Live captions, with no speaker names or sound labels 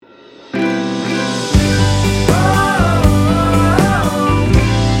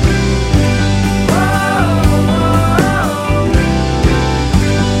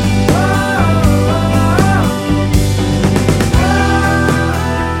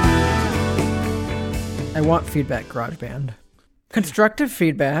I want feedback, GarageBand. Constructive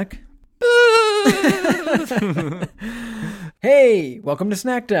feedback. Hey, welcome to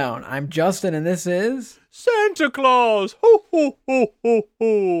Snackdown. I'm Justin, and this is... Santa Claus! Ho, ho, ho, ho,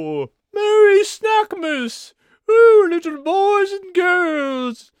 ho! Merry Snackmas! Oh, little boys and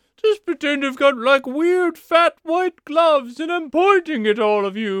girls! Just pretend I've got, like, weird fat white gloves, and I'm pointing at all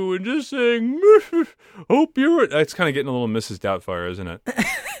of you and just saying, hope you're... It's kind of getting a little Mrs. Doubtfire, isn't it?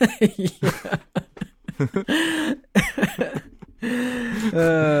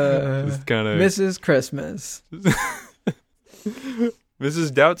 It's kind of... Mrs. Christmas.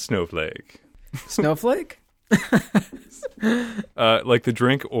 Mrs. Doubt Snowflake. Snowflake? Like the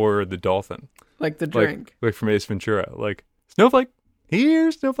drink or the dolphin? Like the drink. Like from Ace Ventura. Like, Snowflake,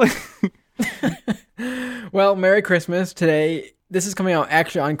 here, Snowflake. Well, Merry Christmas. Today, this is coming out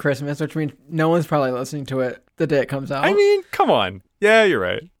actually on Christmas, which means no one's probably listening to it the day it comes out. I mean, come on. Yeah, you're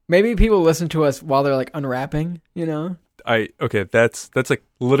right. Maybe people listen to us while they're like unwrapping, you know? Okay, that's like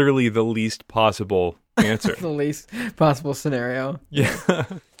literally the least possible answer. The least possible scenario. Yeah.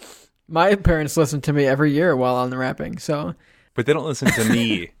 My parents listen to me every year while unwrapping, so. But they don't listen to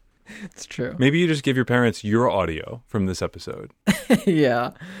me. It's true. Maybe you just give your parents your audio from this episode.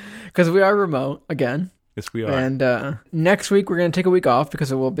 Yeah, because we are remote again. Yes, we are. And next week we're going to take a week off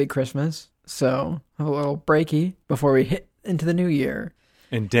because it will be Christmas. So have a little breaky before we hit into the new year.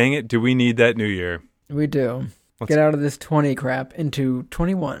 And dang it, do we need that new year? We do. Get out of this 20 crap into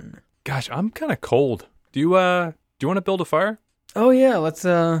 21. Gosh, I'm kind of cold. Do you want to build a fire? Oh yeah, let's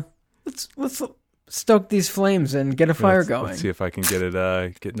stoke these flames and get a fire going. Let's see if I can get it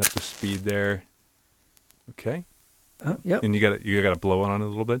getting up to speed there. Okay. Oh, yep. And you got to blow on it a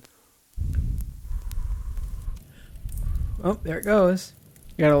little bit. Oh, there it goes.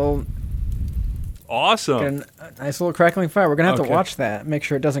 You got a little awesome. A nice little crackling fire. We're going to have to watch that, make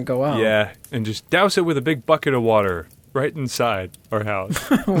sure it doesn't go out. Yeah, and just douse it with a big bucket of water right inside our house.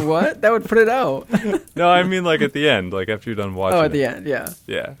 What? That would put it out. No, I mean like at the end, like after you're done watching Oh, at the end, yeah.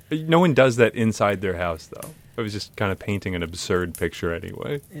 Yeah. No one does that inside their house, though. I was just kind of painting an absurd picture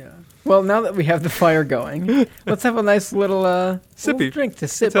anyway. Yeah. Well, now that we have the fire going, let's have a nice little sippy drink to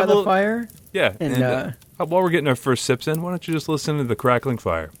sit by the fire. Yeah. And while we're getting our first sips in, why don't you just listen to the crackling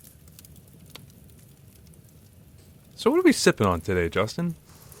fire? So what are we sipping on today, Justin?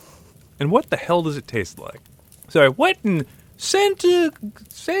 And what the hell does it taste like? Sorry, what in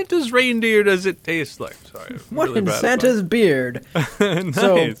Santa's reindeer does it taste like? Sorry. What really in Santa's beard? Nice.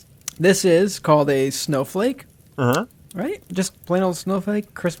 So this is called a snowflake. Uh-huh. Right? Just plain old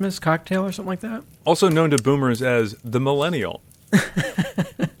snowflake Christmas cocktail or something like that. Also known to boomers as the millennial.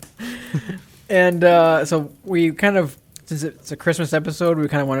 And so we kind of, since it's a Christmas episode, we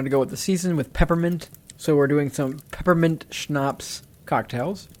kind of wanted to go with the season with peppermint. So we're doing some peppermint schnapps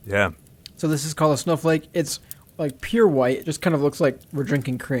cocktails. Yeah. So this is called a snowflake. It's like pure white. It just kind of looks like we're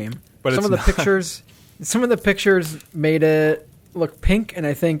drinking cream. But some of the pictures made it look pink, and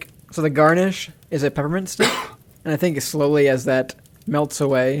I think so. The garnish is a peppermint stick, and I think slowly as that melts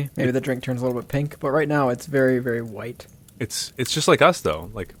away, maybe the drink turns a little bit pink. But right now, it's very, very white. It's just like us though.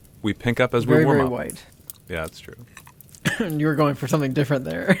 Like we pink up as we warm very up. Very white. Yeah, that's true. And you were going for something different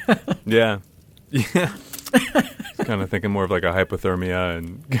there. Yeah. Yeah. Kind of thinking more of like a hypothermia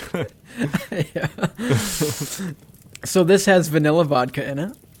and yeah. So this has vanilla vodka in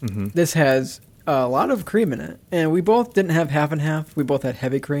it. Mm-hmm. This has a lot of cream in it. And we both didn't have half and half. We both had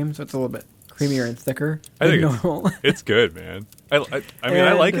heavy cream, so it's a little bit creamier and thicker than normal. It's good, man. I mean,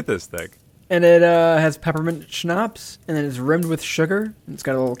 I like it this thick. And it has peppermint schnapps, and then it's rimmed with sugar. And it's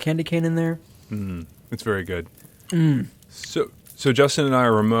got a little candy cane in there. It's very good. So Justin and I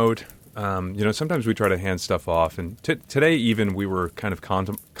are remote. Sometimes we try to hand stuff off, and today even we were kind of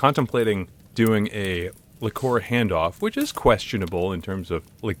contemplating doing a liqueur handoff, which is questionable in terms of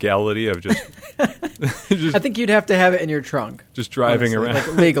legality of just I think you'd have to have it in your trunk. Just driving around.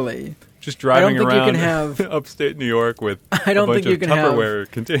 Like legally. Just driving around you can have, upstate New York with I don't a bunch think you of can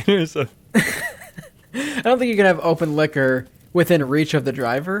Tupperware containers. I don't think you can have open liquor within reach of the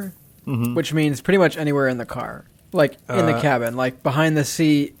driver, which means pretty much anywhere in the car. Like in the cabin, like behind the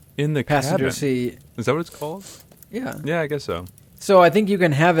seat. In the passenger cabin. seat. Is that what it's called? Yeah. Yeah, I guess so. So I think you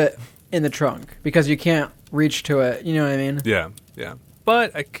can have it in the trunk because you can't reach to it. You know what I mean? Yeah, yeah.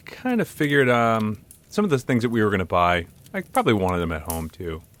 But I kind of figured some of the things that we were going to buy, I probably wanted them at home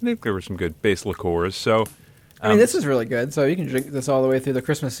too. I think there were some good base liqueurs. So, I mean, this is really good. So you can drink this all the way through the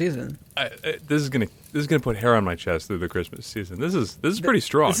Christmas season. This is gonna put hair on my chest through the Christmas season. This is pretty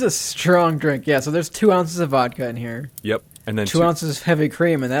strong. This is a strong drink. Yeah. So there's 2 ounces of vodka in here. Yep. And then 2 ounces of heavy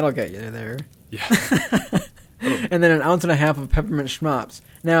cream, and that'll get you there. Yeah. And then 1.5 ounces of peppermint schnapps.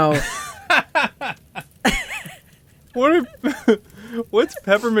 Now, What's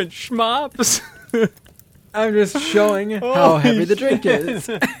peppermint schnapps? I'm just showing how heavy the drink is.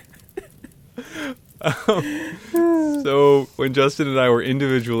 So when Justin and I were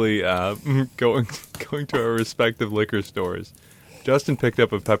individually going to our respective liquor stores, Justin picked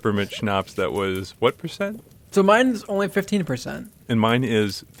up a peppermint schnapps that was what percent? So mine's only 15%. And mine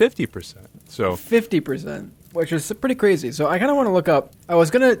is 50%. So 50%, which is pretty crazy. So I kind of want to look up. I was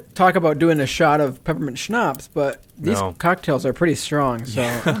going to talk about doing a shot of peppermint schnapps, but these cocktails are pretty strong, so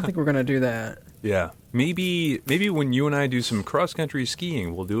I don't think we're going to do that. Yeah. Maybe when you and I do some cross-country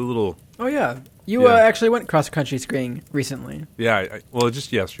skiing, we'll do a little... Oh, yeah. You actually went cross-country skiing recently. Yeah. Well,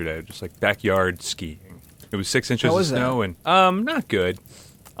 just yesterday. Just like backyard skiing. It was 6 inches of snow and... not good,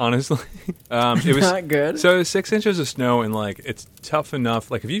 honestly. It was not good? So it was 6 inches of snow and like it's tough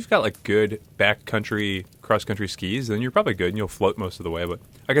enough. Like if you've got like good backcountry, cross-country skis, then you're probably good and you'll float most of the way. But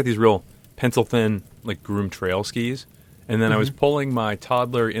I got these real pencil-thin like Groom Trail skis. And then I was pulling my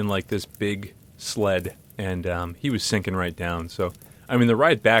toddler in like this big... sled, and he was sinking right down. So, I mean, the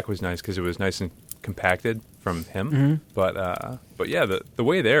ride back was nice because it was nice and compacted from him. But yeah, the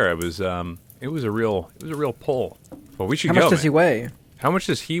way there, it was a real pull. Well, we should go. How much does he weigh? How much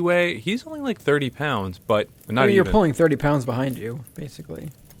does he weigh? He's only like 30 pounds, but not you're even. Pulling 30 pounds behind you, basically.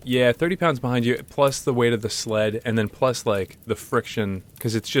 Yeah, 30 pounds behind you, plus the weight of the sled, and then plus like the friction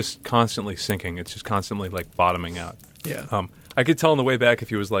because it's just constantly sinking. It's just constantly like bottoming out. Yeah. I could tell on the way back if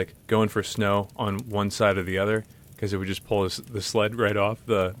he was like going for snow on one side or the other because it would just pull the sled right off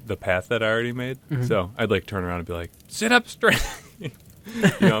the path that I already made. So I'd like turn around and be like, sit up straight.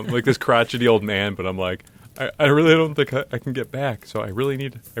 I'm like this crotchety old man, but I'm like, I really don't think I can get back. So I really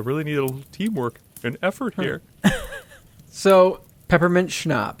need a little teamwork and effort here. So peppermint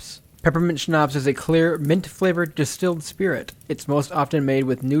schnapps. Peppermint schnapps is a clear, mint-flavored distilled spirit. It's most often made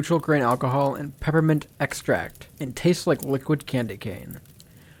with neutral grain alcohol and peppermint extract, and tastes like liquid candy cane.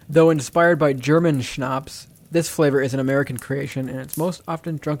 Though inspired by German schnapps, this flavor is an American creation, and it's most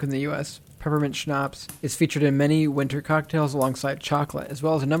often drunk in the U.S. Peppermint schnapps is featured in many winter cocktails alongside chocolate, as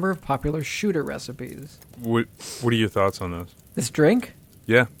well as a number of popular shooter recipes. What are your thoughts on this? This drink?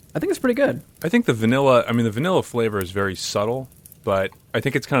 Yeah. I think it's pretty good. I think the vanilla flavor is very subtle. But I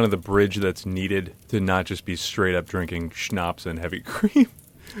think it's kind of the bridge that's needed to not just be straight up drinking schnapps and heavy cream.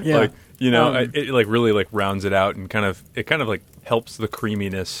 Yeah. Like, it like really like rounds it out and kind of like helps the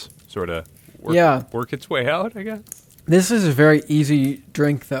creaminess sort of work its way out, I guess. This is a very easy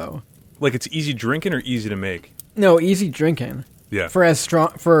drink though. Like it's easy drinking or easy to make? No, easy drinking. Yeah. For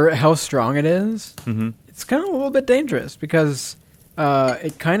how strong it is, it's kind of a little bit dangerous because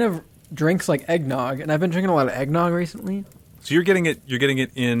it kind of drinks like eggnog, and I've been drinking a lot of eggnog recently. So you're getting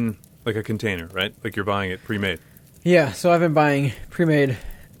it in like a container, right? Like you're buying it pre-made. Yeah, so I've been buying pre-made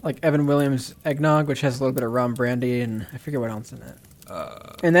like Evan Williams eggnog, which has a little bit of rum brandy and I forget what else in it.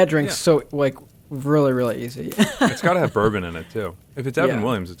 And that drink's so like really, really easy. It's got to have bourbon in it too. If it's Evan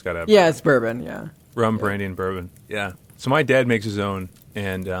Williams, it's got to have bourbon. It's bourbon, yeah. Rum, brandy, and bourbon. Yeah. So my dad makes his own,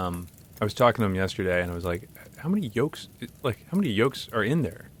 and I was talking to him yesterday, and I was like, how many yolks are in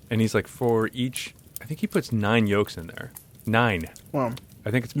there? And he's like, for each, I think he puts 9 yolks in there. 9. Wow.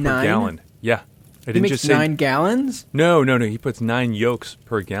 I think it's per 9? Gallon. Yeah. He makes 9 gallons? No. He puts 9 yolks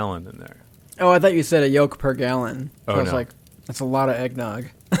per gallon in there. Oh, I thought you said a yolk per gallon. So I was no. like, that's a lot of eggnog.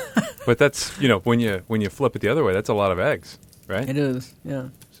 But that's, when you flip it the other way, that's a lot of eggs, right? It is, yeah.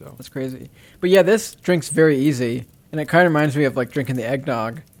 So that's crazy. But yeah, this drink's very easy, and it kind of reminds me of like drinking the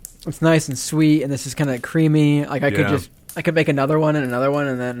eggnog. It's nice and sweet, and this is kind of creamy. Like I could make another one, and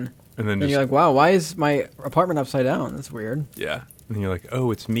then you're like, wow, why is my apartment upside down? That's weird. Yeah. And you're like, oh,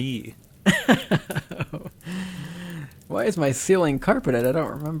 it's me. Why is my ceiling carpeted? I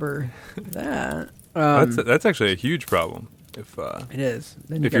don't remember that. That's actually a huge problem. If it is.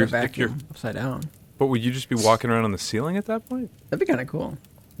 Then you got a vacuum upside down. But would you just be walking around on the ceiling at that point? That'd be kind of cool.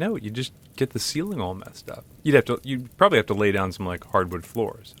 No, you just get the ceiling all messed up. You'd probably have to lay down some like hardwood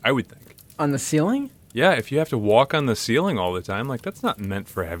floors, I would think. On the ceiling? Yeah, if you have to walk on the ceiling all the time, like that's not meant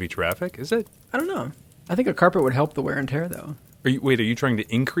for heavy traffic, is it? I don't know. I think a carpet would help the wear and tear, though. Are you trying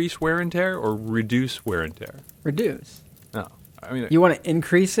to increase wear and tear or reduce wear and tear? Reduce. No, I mean you want to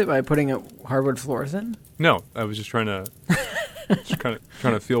increase it by putting hardwood floors in? No, I was just trying to trying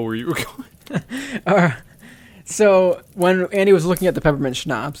to feel where you were going. So when Andy was looking at the peppermint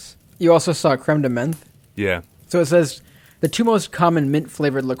schnapps, you also saw creme de menthe. Yeah. So it says the 2 most common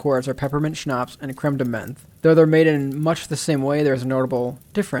mint-flavored liqueurs are peppermint schnapps and creme de menthe. Though they're made in much the same way, there's a notable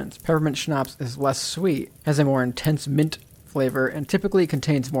difference. Peppermint schnapps is less sweet, has a more intense mint flavor, and typically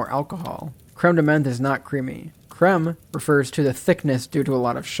contains more alcohol. Creme de menthe is not creamy. Creme refers to the thickness due to a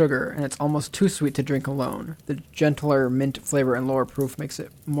lot of sugar, and it's almost too sweet to drink alone. The gentler mint flavor and lower proof makes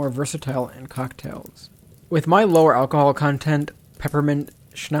it more versatile in cocktails. With my lower alcohol content peppermint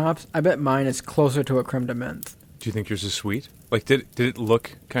schnapps, I bet mine is closer to a creme de menthe. Do you think yours is sweet? Like, did it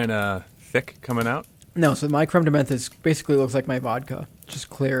look kind of thick coming out? No, so my creme de menthe is basically looks like my vodka, just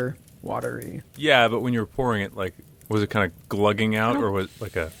clear, watery. Yeah, but when you were pouring it, like, was it kind of glugging out, or was it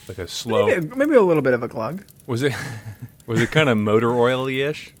like a slow? Maybe a little bit of a glug. Was it kind of motor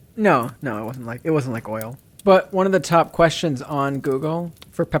oily-ish? No, it wasn't like oil. But one of the top questions on Google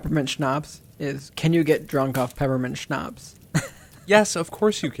for peppermint schnapps is, can you get drunk off peppermint schnapps? Yes, of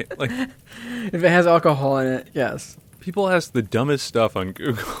course you can. Like, if it has alcohol in it, yes. people ask the dumbest stuff on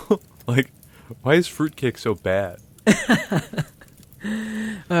Google. Like, why is fruitcake so bad?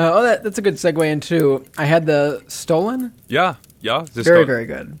 That's a good segue into. I had the Stollen. Yeah. Very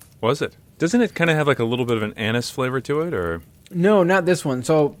good. Was it? Doesn't it kind of have like a little bit of an anise flavor to it, or? No, not this one.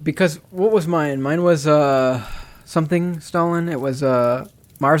 So, because what was mine? Mine was something Stollen. It was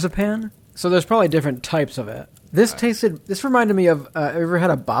marzipan. So there's probably different types of it. This reminded me of, have you ever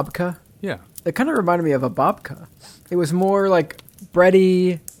had a babka? Yeah. It kind of reminded me of a babka. It was more like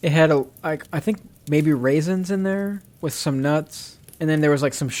bready. It had I think maybe raisins in there with some nuts. And then there was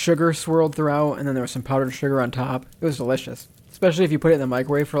like some sugar swirled throughout, and then there was some powdered sugar on top. It was delicious. Especially if you put it in the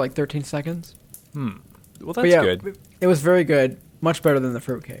microwave for like 13 seconds. Well, that's good. It was very good. Much better than the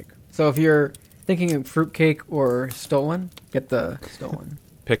fruitcake. So if you're thinking of fruitcake or Stollen, get the Stollen.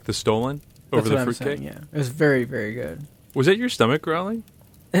 Pick the Stollen over the fruitcake? Yeah. It was very, very good. Was that your stomach growling?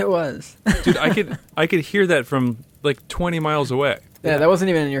 It was. Dude, I could hear that from like 20 miles away. Yeah, that wasn't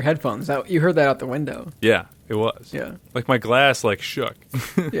even in your headphones. You heard that out the window. Yeah, it was. Yeah. Like my glass like shook.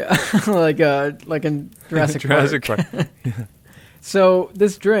 Yeah. like in Jurassic Park. Yeah. So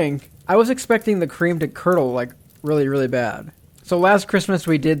this drink, I was expecting the cream to curdle like really, really bad. So last Christmas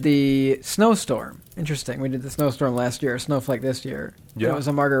we did the snowstorm. Interesting. We did the snowstorm last year, snowflake this year. Yeah. It was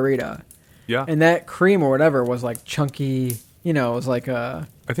a margarita. Yeah. And that cream or whatever was like chunky, it was like a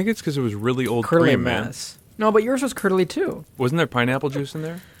I think it's because it was really old curdly cream, mess. No, but yours was curdly too. Wasn't there pineapple juice in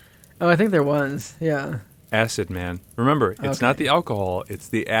there? Oh, I think there was. Yeah. Acid, man. Remember, it's not the alcohol, it's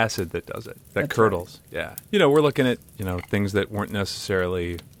the acid that does it, that That's curdles. Right. Yeah. We're looking at, things that weren't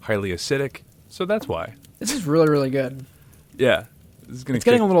necessarily highly acidic, so that's why. This is really, really good. Yeah. It's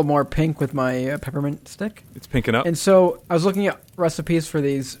getting a little more pink with my peppermint stick. It's pinking up. And so I was looking at recipes for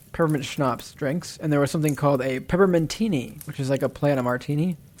these peppermint schnapps drinks, and there was something called a peppermintini, which is like a play on a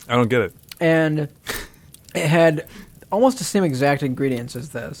martini. I don't get it. And it had almost the same exact ingredients as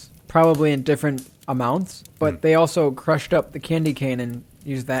this, probably in different amounts, but they also crushed up the candy cane and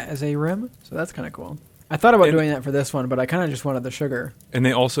used that as a rim, so that's kind of cool. I thought about doing that for this one, but I kind of just wanted the sugar. And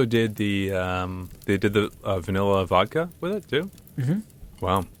they also did the vanilla vodka with it too. Mm-hmm.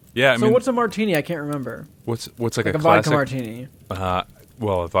 Wow. Yeah. So what's a martini? I can't remember. What's like a vodka classic martini?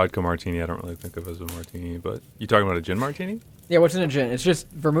 Well, a vodka martini, I don't really think of as a martini, but you talking about a gin martini? Yeah. What's in a gin? It's just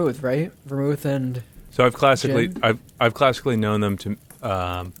vermouth, right? Vermouth and. So I've classically known them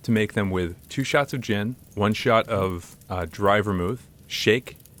to make them with 2 shots of gin, 1 shot of dry vermouth,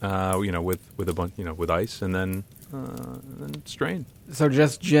 shake, with a bunch, with ice, and then strain. So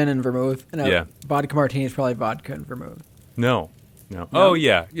just gin and vermouth, and yeah. Vodka martini is probably vodka and vermouth. No. Oh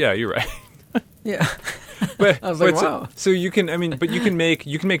yeah, you're right. Yeah. But I was like, wow. So you can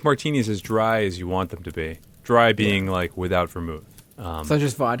make martinis as dry as you want them to be. Dry being like without vermouth. So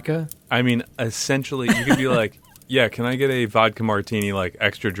just vodka? I mean, essentially, you could be like, yeah, can I get a vodka martini, like,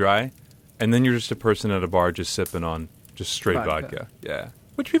 extra dry? And then you're just a person at a bar just sipping on just straight vodka. Yeah.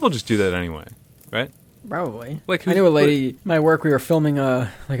 Which people just do that anyway, right? Probably. Like, I knew a lady, my work, we were filming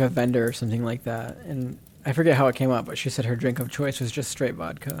a vendor or something like that, and I forget how it came up, but she said her drink of choice was just straight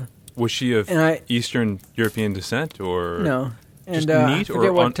vodka. Was she of Eastern European descent, or no? Just and neat, or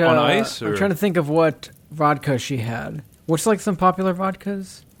on ice? Or? I'm trying to think of what vodka she had. What's like some popular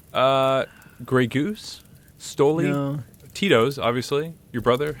vodkas? Grey Goose, Stoli, no. Tito's, obviously. Your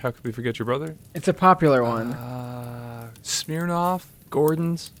brother. How could we forget your brother? It's a popular one. Smirnoff,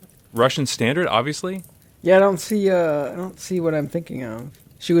 Gordon's, Russian Standard, obviously. Yeah, I don't see what I'm thinking of.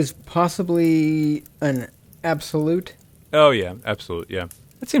 She was possibly an Absolute. Oh yeah, Absolute. Yeah,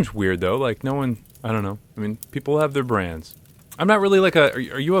 that seems weird though. Like no one. I don't know. I mean, people have their brands. I'm not really like a.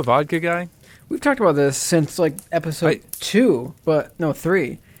 Are you a vodka guy? We've talked about this since like episode 2, but no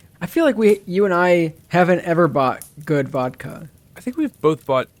 3. I feel like you and I haven't ever bought good vodka. I think we've both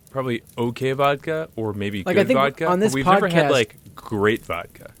bought probably okay vodka or maybe like, good I think vodka. On this but we've podcast, never had like great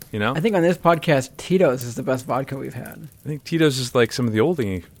vodka. I think on this podcast, Tito's is the best vodka we've had. I think Tito's is like some of the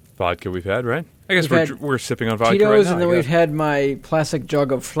oldie vodka we've had, right? I guess We've we're sipping on vodka Tito's, right now. and then I we've guess. had my plastic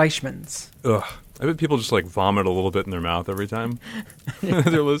jug of Fleischmann's. Ugh. I bet people just like vomit a little bit in their mouth every time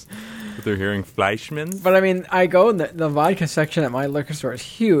they're hearing Fleischmann's. But I mean, I go in the vodka section at my liquor store is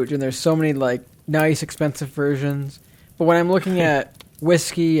huge, and there's so many like nice, expensive versions. But when I'm looking at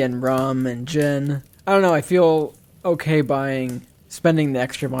whiskey and rum and gin, I don't know. I feel okay spending the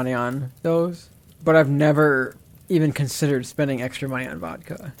extra money on those, but I've never even considered spending extra money on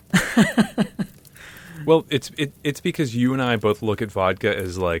vodka. Well, it's because you and I both look at vodka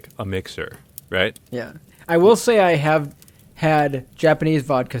as like a mixer, right? Yeah, I will say I have had Japanese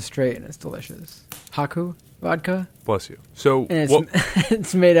vodka straight, and it's delicious. Haku vodka, Bless you. So and it's what?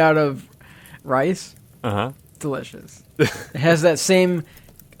 it's made out of rice. Uh-huh. Delicious. It has that same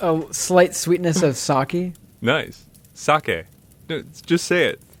slight sweetness of sake. Nice. Sake. No, just say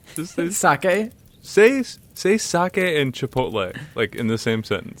it. Just Sake? say sake and chipotle like in the same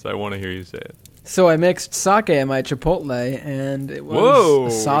sentence. I want to hear you say it. So I mixed sake in my chipotle, and it was Whoa.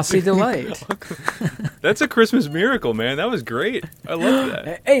 a saucy delight. That's a Christmas miracle, man. That was great. I love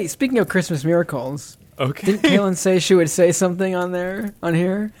that. Hey, speaking of Christmas miracles, Okay. didn't Kaylin say she would say something on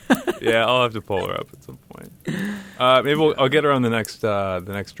here? Yeah, I'll have to pull her up at some point. Maybe I'll get her on the next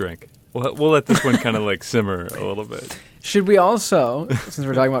drink. We'll let this one kind of like simmer a little bit. Should we also, since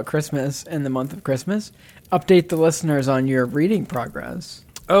we're talking about Christmas and the month of Christmas, update the listeners on your reading progress?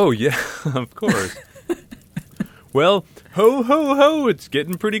 Oh yeah, of course. Well, ho ho ho! It's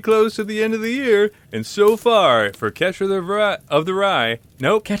getting pretty close to the end of the year, and so far for Catcher of the Rye,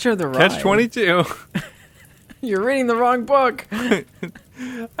 nope, Catcher of the Rye. Catch 22. You're reading the wrong book. I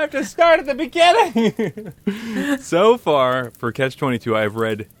have to start at the beginning. So far for Catch 22, I've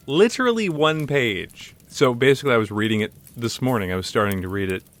read literally one page. So basically, I was reading it this morning. I was starting to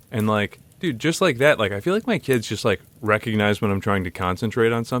read it, and like, dude, just like that, like I feel like my kids just like recognize when I'm trying to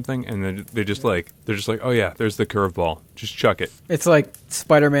concentrate on something, and then they're just like, oh yeah, there's the curveball, just chuck it. It's like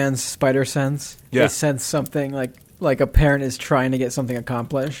Spider-Man's spider sense. Yeah. They sense something like a parent is trying to get something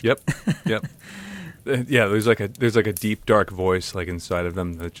accomplished. Yep. Yeah, there's like a deep dark voice like inside of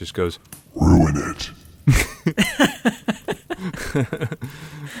them that just goes, Ruin it.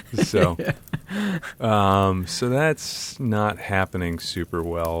 so so that's not happening super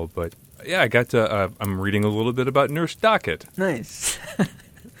well, but yeah, I got to I'm reading a little bit about Nurse Duckett. Nice.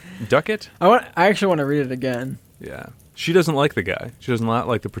 Duckett? I actually want to read it again. Yeah. She doesn't like the guy. She does not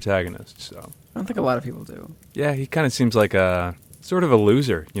like the protagonist, so. I don't think a lot of people do. Yeah, he kind of seems like a sort of a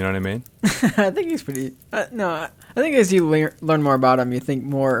loser, you know what I mean? I think he's pretty... I think as you learn more about him, you think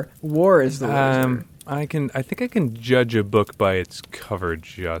more war is the loser. I think I can judge a book by its cover,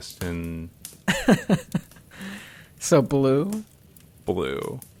 Justin. So blue?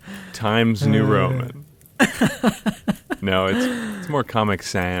 Blue. Times New Roman. No, it's more Comic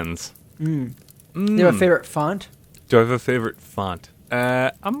Sans. Do you have a favorite font? Do I have a favorite font?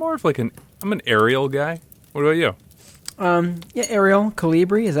 I'm more of I'm an Arial guy. What about you? Yeah, Arial,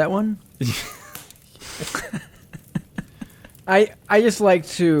 Calibri, is that one? I just like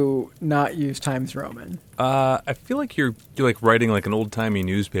to not use Times Roman. I feel like you're like writing like an old timey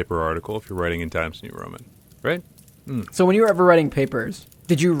newspaper article if you're writing in Times New Roman, right? So when you were ever writing papers,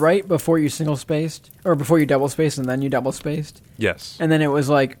 did you write before you single-spaced? Or before you double-spaced and then you double-spaced? Yes. And then it was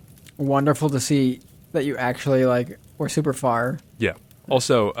like wonderful to see that you actually like were super far. Yeah.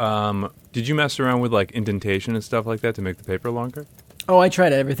 Also, did you mess around with like indentation and stuff like that to make the paper longer? Oh, I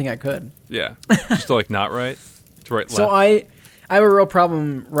tried everything I could. Yeah. Just to like not write? To write left? So I have a real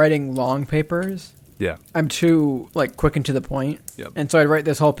problem writing long papers. Yeah. I'm too like quick and to the point. Yep. And so I'd write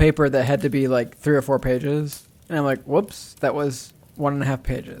this whole paper that had to be like 3 or 4 pages. And I'm like, whoops, that was 1.5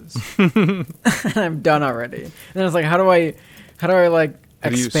 pages. And I'm done already. And I was like, how do I like How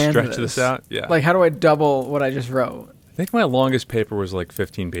do you expand stretch this out? Yeah. Like, how do I double what I just wrote? I think my longest paper was like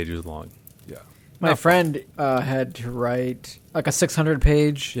 15 pages long. Yeah. My friend had to write like a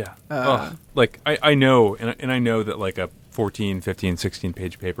 600-page. Yeah. Like I know, and I know that like a 14, 15,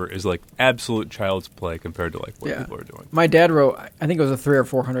 16-page paper is like absolute child's play compared to like what people are doing. My dad wrote, I think it was a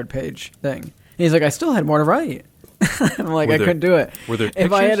 300 or 400-page thing. And he's like, I still had more to write. I'm like, I couldn't do it. Were there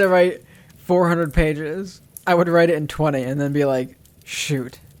If I had pictures? to write 400 pages, I would write it in 20 and then be like,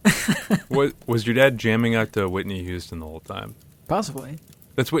 shoot. Was your dad jamming out to Whitney Houston the whole time? Possibly.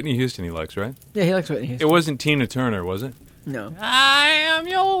 That's Whitney Houston he likes, right? Yeah, he likes Whitney Houston. It wasn't Tina Turner, was it? No. I am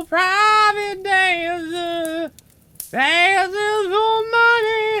your private dancer. Dances for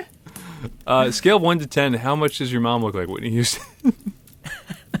money. Scale of 1 to 10, how much does your mom look like Whitney Houston?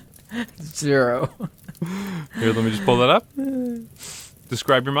 0. Here, let me just pull that up.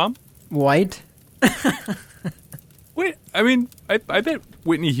 Describe your mom. White? I mean, I bet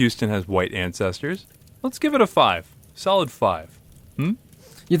Whitney Houston has white ancestors. Let's give it a 5. Solid 5.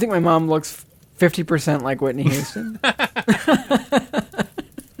 You think my mom looks 50% like Whitney Houston?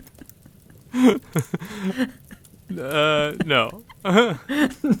 No. No.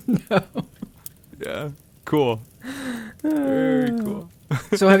 Yeah. Cool. Very cool.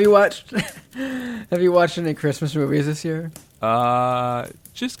 So have you watched any Christmas movies this year?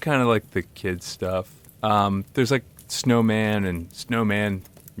 Just kind of like the kids stuff. There's like Snowman and Snowman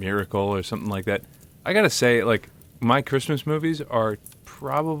Miracle or something like that. I gotta say, like, my Christmas movies are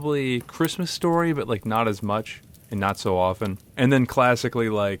probably Christmas Story, but like not as much and not so often. And then classically,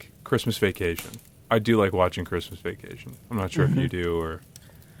 like, Christmas Vacation. I do like watching Christmas Vacation. I'm not sure if you do or...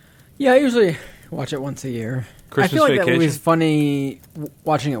 Yeah, I usually watch it once a year. Christmas I feel like Vacation? that movie's funny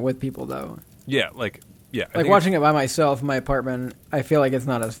watching it with people, though. Yeah, like, yeah. I Like think watching it by myself in my apartment, I feel like it's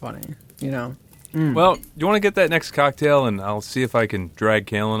not as funny, you know? Well, you want to get that next cocktail, and I'll see if I can drag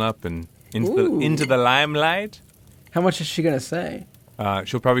Kaylin up and into the limelight. How much is she going to say?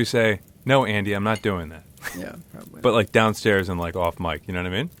 She'll probably say, "No, Andy, I'm not doing that." Yeah, probably. But like downstairs and like off mic, you know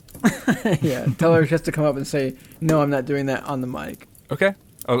what I mean? Yeah, tell her just to come up and say, "No, I'm not doing that" on the mic. Okay,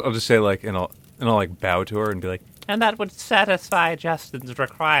 I'll just say like, and I'll like bow to her and be like, And that would satisfy Justin's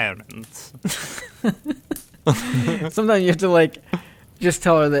requirements. Sometimes you have to like just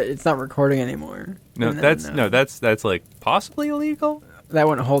tell her that it's not recording anymore. "No, And then, that's like possibly illegal." that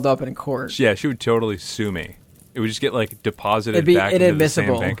wouldn't hold up in court. Yeah, she would totally sue me. It would just get like deposited It'd be back into the same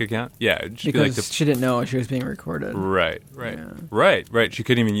inadmissible. bank account. Yeah, it'd just Because be like she didn't know she was being recorded. right. Yeah. Right. She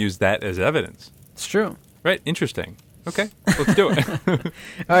couldn't even use that as evidence. It's true. Right, interesting. Okay, let's do it. All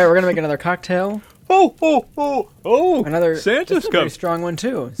right, we're gonna make another cocktail. Oh! Another Santa's this is a very come. strong one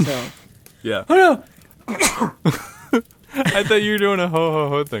too. So, Yeah. oh no! I thought you were doing a ho ho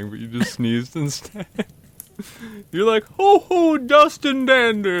ho thing, but you just sneezed instead. You're like, ho ho, dust and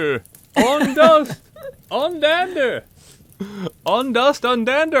dander. On dust, on dander. On dust, on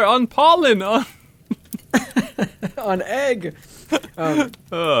dander, on pollen, on... On egg.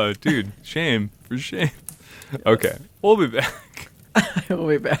 Oh, dude, shame, for shame. Okay, we'll be back. We'll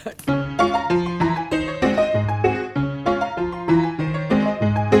be back.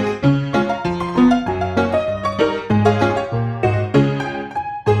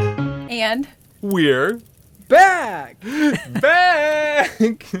 And We're Back. back!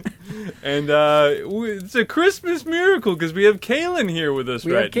 And it's a Christmas miracle because we have Kaylin here with us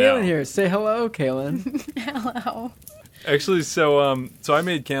We right have Kaylin now. here. Say hello, Kaylin. hello. Actually, so I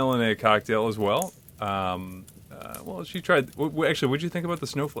made Kaylin a cocktail as well. Well, she tried. Actually, what'd you think about the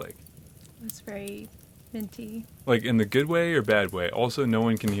snowflake? It was very minty. Like in the good way or bad way? Also, no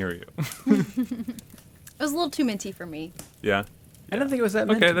one can hear you. It was a little too minty for me. Yeah. I don't think it was that.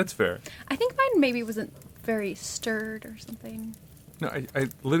 Okay, minty. that's fair. I think mine maybe wasn't very stirred or something. No, I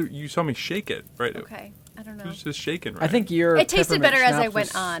literally, you saw me shake it, right? Okay, I don't It know. was just shaking, right? I think your It tasted peppermint better as I schnapps went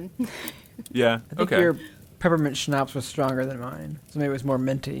was- on. Yeah. I think Okay. your peppermint schnapps was stronger than mine, so maybe it was more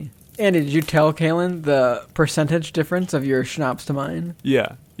minty. Andy, did you tell Kaylin the percentage difference of your schnapps to mine?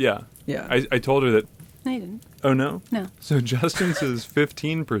 Yeah. Yeah. I told her that. I didn't. Oh no. No. So Justin's is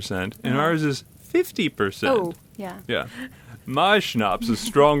 15%, and ours is 50%. Oh, yeah. Yeah. My schnapps is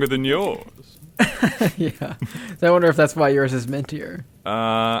stronger than yours. Yeah. So I wonder if that's why yours is mintier.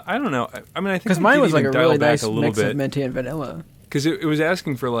 I don't know. I mean, I think Because I mine did was like even a dial really back nice a little mix bit of minty and vanilla. because it was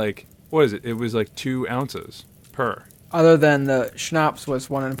asking for like, what is it? It was like 2 ounces per. Other than the schnapps was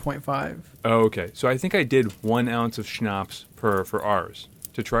 1.5. Oh, okay. So I think I did 1 ounce of schnapps for ours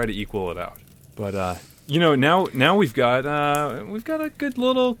to try to equal it out. But now we've got a good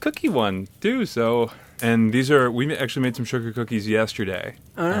little cookie one too. So and we actually made some sugar cookies yesterday.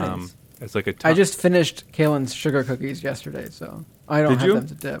 Oh, nice. It's like a. I just finished Kaylin's sugar cookies yesterday, so I don't Did have you? them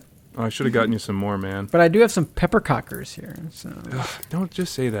to dip. Oh, I should have gotten you some more, man. But I do have some pepper cockers here. So Don't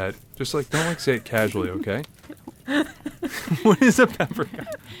just say that. Just don't say it casually, okay? What is a pepper?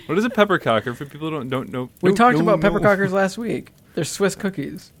 What is a pepper cocker for people who don't know? we No, talked no, about pepper no. cockers last week. They're Swiss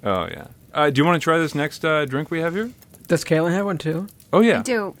cookies. Oh yeah. Do you want to try this next drink we have here? Does Kaylin have one too? Oh yeah. I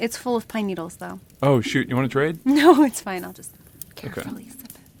do. It's full of pine needles, though. Oh shoot! You want to trade? No, it's fine. I'll just carefully sip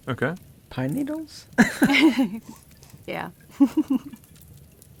it. Okay. Pine needles? Yeah.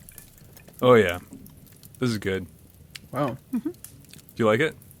 Oh yeah. This is good. Wow. Do you like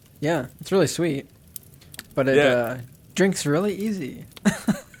it? Yeah, it's really sweet. But it Yeah. drinks really easy.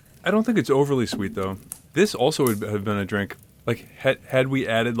 I don't think it's overly sweet though. This also would have been a drink. Like had we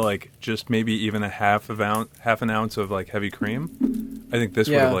added like just maybe even half an ounce of like heavy cream, I think this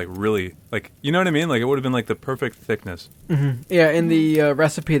would Yeah. have like really like you know what I mean. Like it would have been like the perfect thickness. Yeah, in the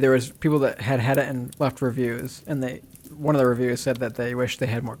recipe, there was people that had it and left reviews, and they one of the reviews said that they wish they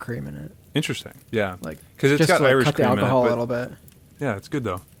had more cream in it. Interesting. Yeah. Like, Because it's just got to, like, Irish cut the cream alcohol in it. a little bit. Yeah, it's good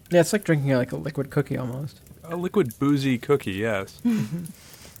though. Yeah, it's like drinking like a liquid cookie almost. A liquid boozy cookie, yes.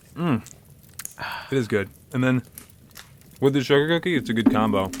 It is good. And then with the sugar cookie, it's a good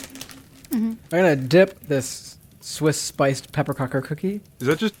combo. I'm gonna dip this Swiss spiced peppercocker cookie. Is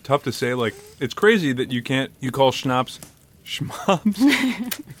that just tough to say? Like, it's crazy that you call schnapps schmops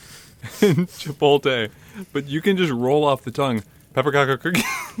and chipotle, but you can just roll off the tongue peppercocker cookie.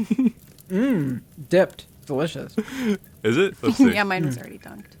 Dipped. Delicious. Is it? Let's see. Yeah, mine was already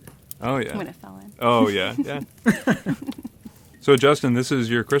dunked Oh, yeah. when it fell in. Oh, yeah, yeah. So, Justin, this is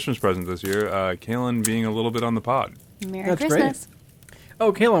your Christmas present this year. Kaylin being a little bit on the pod. Merry That's Christmas.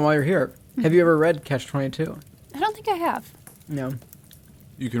 Oh, Kaylin, while you're here, have you ever read Catch-22? I don't think I have. No.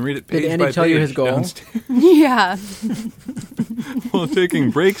 You can read it Did page Andy by tell page you his goal? downstairs Yeah. while taking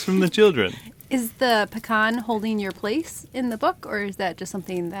breaks from the children. Is the pecan holding your place in the book, or is that just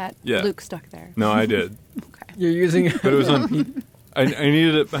something that Yeah. Luke stuck there? No, I did. Okay. You're using it. But it was on... I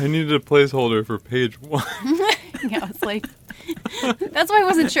needed a placeholder for page 1. Yeah, it's like that's why I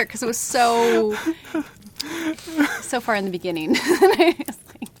wasn't sure because it was so far in the beginning.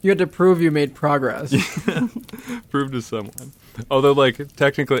 You had to prove you made progress. Prove to someone. Although, like,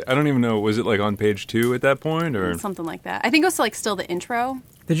 technically, I don't even know, was it, like, on page 2 at that point, or? Something like that. I think it was like still the intro.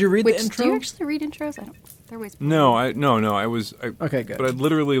 Did you read Which the intro? do you actually read intros? I don't. They're always No, I was... Okay, good. But I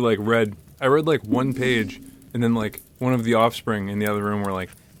literally, like, read, like, one page, and then, like, one of the offspring in the other room were like,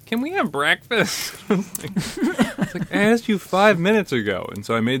 can we have breakfast? It's like, I asked you 5 minutes ago. And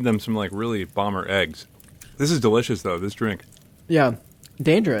so I made them some, like, really bomber eggs. This is delicious, though, this drink. Yeah.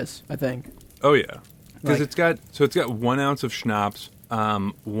 Dangerous, I think. Oh, yeah. Because Like- it's got 1 ounce of schnapps,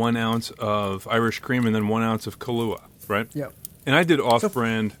 1 ounce of Irish cream, and then 1 ounce of Kahlua, right? Yep. And I did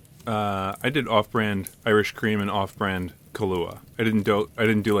off-brand Irish cream and off-brand Kahlua. I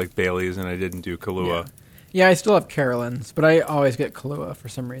didn't do like Bailey's, and I didn't do Kahlua. Yeah, I still have Carolyn's, but I always get Kahlua for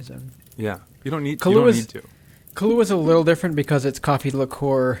some reason. Yeah. You don't need Kahlua to. Kahlua is a little different because it's coffee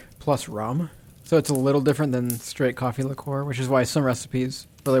liqueur plus rum. So it's a little different than straight coffee liqueur, which is why some recipes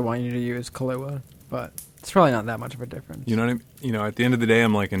really want you to use Kahlua. But it's probably not that much of a difference. You know what I mean? You know, at the end of the day,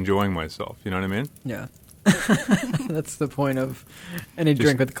 I'm like enjoying myself. You know what I mean? Yeah. That's the point of any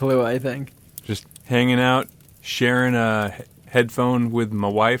drink with Kahlua, I think. Just hanging out, sharing a headphone with my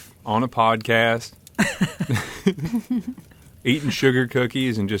wife on a podcast, eating sugar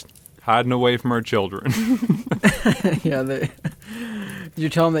cookies, and just hiding away from our children. Yeah. Did you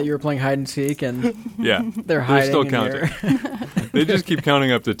tell them that you were playing hide and seek and Yeah. they're hiding? still in counting. your- They just keep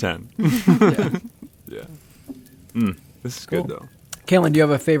counting up to 10. Yeah. Yeah. This is Cool. good, though. Kaylin, do you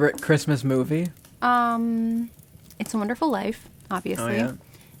have a favorite Christmas movie? It's a Wonderful Life, obviously. Oh, yeah.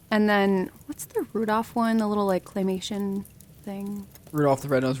 And then what's the Rudolph one? The little like claymation thing. Rudolph the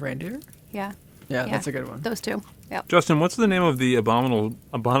Red-Nosed Reindeer? Yeah. Yeah, that's a good one. Those two. Yep. Justin, what's the name of the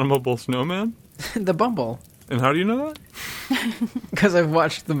abominable snowman? The Bumble. And how do you know that? Because I've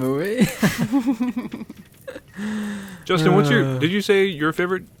watched the movie. Justin, did you say your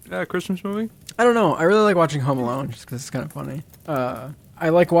favorite Christmas movie? I don't know. I really like watching Home Alone just because it's kind of funny. I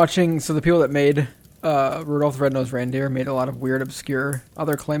like watching... So the people that made Rudolph the Red-Nosed Reindeer made a lot of weird, obscure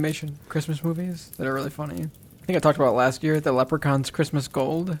other claymation Christmas movies that are really funny. I think I talked about it last year, The Leprechaun's Christmas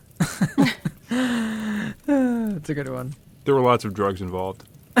Gold. It's a good one. There were lots of drugs involved.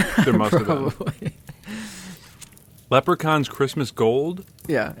 There must have been. Probably. Leprechaun's Christmas Gold?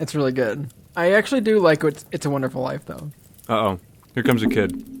 Yeah, it's really good. I actually do like It's a Wonderful Life, though. Uh-oh. Here comes a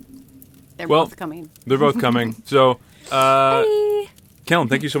kid. They're Well, both coming. They're both coming. So, Hey. Kellen,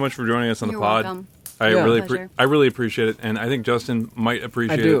 thank you so much for joining us on You're the pod. welcome. I Yeah. really Pleasure. I really appreciate it, and I think Justin might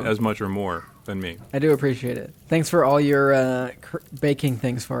appreciate do. it as much or more than me. I do appreciate it. Thanks for all your baking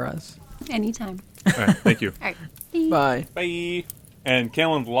things for us. Anytime. All right, thank you. All right. Bye. Bye. And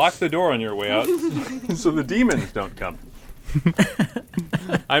Kellen, lock the door on your way out so the demons don't come.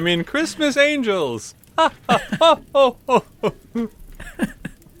 I mean, Christmas angels.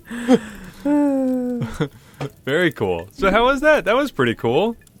 Very cool. So how was that? That was pretty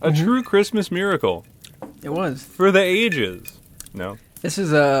cool. A true Christmas miracle It was. for the ages. No. This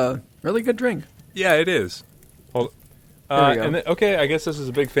is a really good drink. Yeah, it is. Hold. There we go. And okay, I guess this is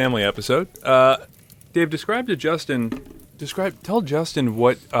a big family episode. Dave, tell Justin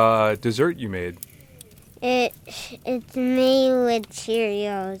what dessert you made. It's made with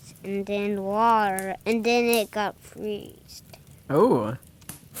Cheerios and then water, and then it got freezed. Oh,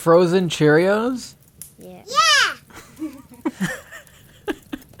 frozen Cheerios? Yeah.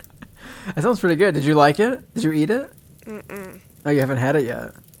 That sounds pretty good. Did you like it? Did you eat it? Mm-mm. Oh, you haven't had it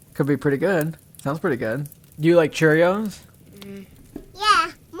yet. Could be pretty good. Sounds pretty good. Do you like Cheerios?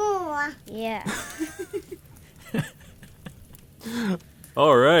 Yeah, more. Yeah.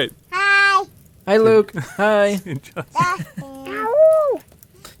 All right. Hi. Hi, Luke. Hi. Ow.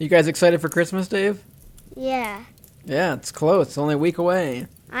 You guys excited for Christmas, Dave? Yeah. Yeah, it's close. It's only a week away.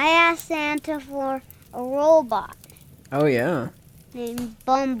 I asked Santa for a robot Oh, yeah. named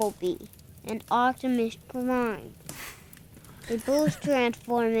Bumblebee and Optimus Prime. They both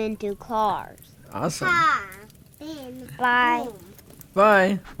transform into cars. Awesome. Bye.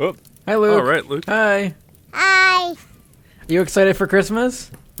 Bye. Oh, Hi, Luke. all right, Luke. Hi. Hi. You excited for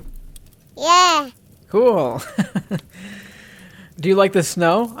Christmas? Yeah. Cool. Do you like the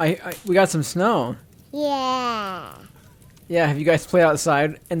snow? We got some snow. Yeah. Yeah, have you guys played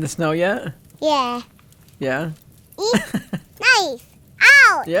outside in the snow yet? Yeah. Yeah. Nice.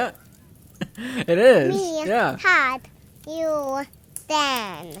 Out. Yeah. It is. Me. Yeah. Hot. You.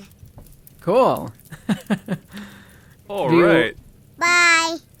 Then. Cool. All Do you- right.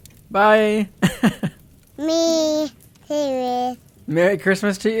 Bye. Bye. Me. Serious. Merry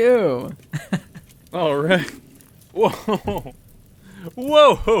Christmas to you. All right. Whoa.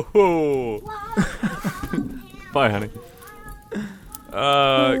 Whoa. Ho, ho. Bye, honey.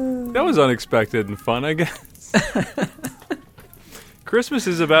 That was unexpected and fun, I guess. Christmas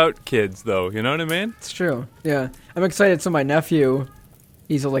is about kids, though. You know what I mean? It's true. Yeah. I'm excited. So my nephew,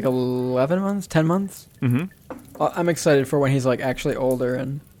 he's like 11 months, 10 months. Mm-hmm. I'm excited for when he's like actually older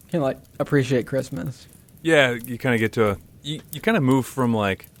and can like appreciate Christmas. Yeah, you kind of get to you kind of move from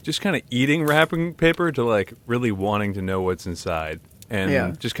like just kind of eating wrapping paper to like really wanting to know what's inside and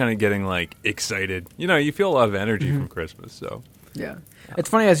Yeah. just kind of getting like excited. You know, you feel a lot of energy from Christmas. So Yeah. It's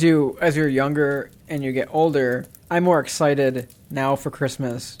funny as you're younger and you get older, I'm more excited now for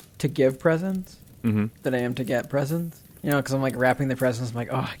Christmas to give presents Mhm. than I am to get presents. You know, because I'm like wrapping the presents. I'm like,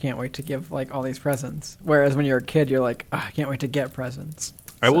 oh, I can't wait to give like all these presents. Whereas when you're a kid, you're like, oh, I can't wait to get presents.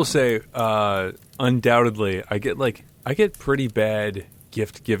 I will say, undoubtedly, I get pretty bad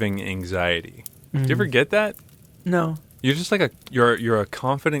gift giving anxiety. Do you ever get that? No. You're just like you're a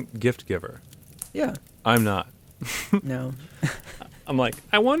confident gift giver. Yeah. I'm not. No. I'm like,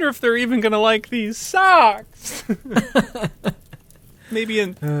 I wonder if they're even gonna like these socks. maybe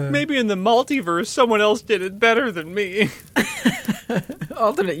in the multiverse, someone else did it better than me.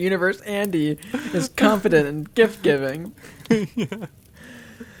 Alternate universe Andy is confident in gift giving.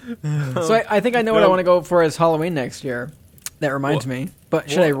 So I think I know what I want to go for as Halloween next year. That reminds me. But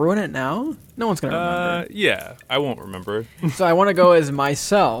should I ruin it now? No one's going to remember. Yeah, I won't remember. So I want to go as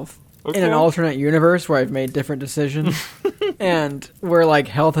myself in an Okay. alternate universe where I've made different decisions and where like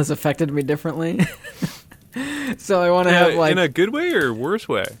health has affected me differently. So I want to have like in a good way or worse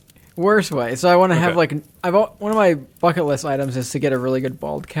way? worse way. So I want to have Okay. like one of my bucket list items is to get a really good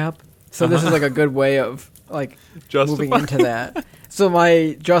bald cap. So this is like a good way of like moving Justify. into that. So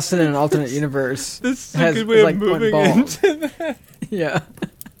my Justin in an alternate universe This is has a good way like, of went moving bald. into that. Yeah.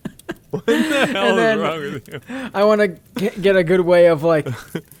 What the hell And then- is wrong with you? I want to get a good way of like,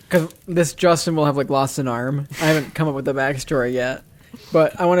 because this Justin will have like lost an arm. I haven't come up with the backstory yet,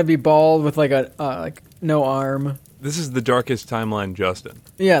 but I want to be bald with like a like no arm. This is the darkest timeline, Justin.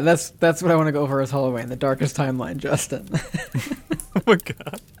 Yeah, that's what I want to go for as Halloween. The darkest timeline, Justin. Oh my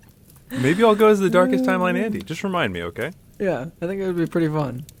god. Maybe I'll go as the darkest timeline, Andy. Just remind me, okay? Yeah, I think it would be pretty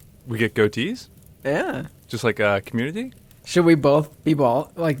fun. We get goatees, Yeah. just like Community. Should we both be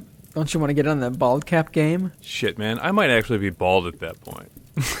bald? Like, don't you want to get on the bald cap game? Shit, man, I might actually be bald at that point.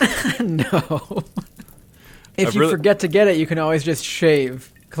 No. If I've you really- forget to get it, you can always just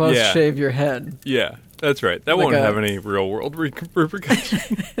shave. Close Yeah. shave your head. Yeah, that's right. That Like won't a- have any real world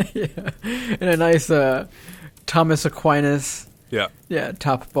repercussions. Yeah. And a nice Thomas Aquinas, Yeah.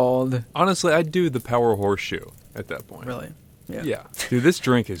 top bald. Honestly, I'd do the power horseshoe at that point. Really. Yeah. Dude, this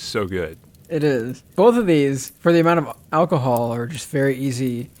drink is so good. It is. Both of these, for the amount of alcohol, are just very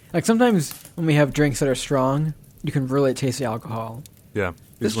easy. Like sometimes when we have drinks that are strong, you can really taste the alcohol. Yeah.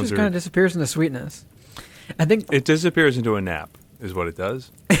 This These ones just kind are. of disappears into sweetness. I think, It disappears into a nap, is what it does.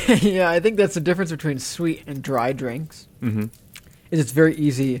 yeah, I think that's the difference between sweet and dry drinks. Mm-hmm. Is it's very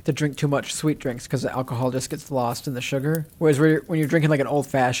easy to drink too much sweet drinks because the alcohol just gets lost in the sugar. Whereas when you're drinking like an old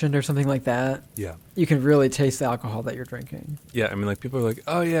fashioned or something like that, Yeah. you can really taste the alcohol that you're drinking. Yeah, I mean, like, people are like,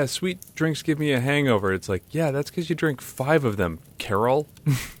 oh, yeah, sweet drinks give me a hangover. It's like, yeah, that's because you drink 5 of them, Carol.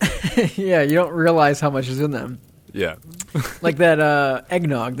 Yeah, you don't realize how much is in them. Yeah. Like that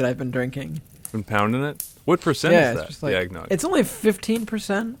eggnog that I've been drinking. Been pounding it? What percent Yeah, is it's that? just like the eggnog. it's only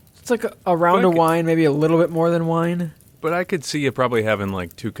 15%. It's like a round of Fuck. wine, maybe a little bit more than wine. But I could see you probably having,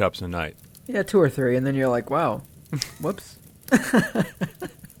 like, 2 cups a night. Yeah, 2 or 3, and then you're like, wow, whoops.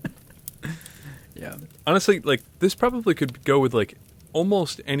 Yeah. honestly, like, this probably could go with, like,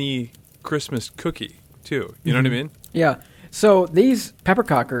 almost any Christmas cookie, too. You know what I mean? Yeah. So these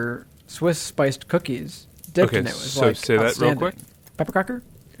peppercocker Swiss spiced cookies dipped Okay, in it was so like say that real outstanding. quick. Peppercocker?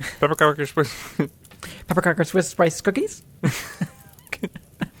 Peppercocker. Peppercocker Swiss spiced cookies?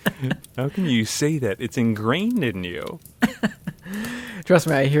 How can you say that? It's ingrained in you. Trust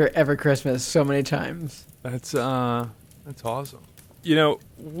me, I hear it every Christmas so many times. That's awesome. You know,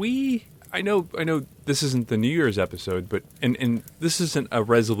 I know this isn't the New Year's episode, but and this isn't a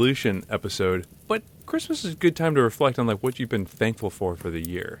resolution episode, but Christmas is a good time to reflect on like what you've been thankful for the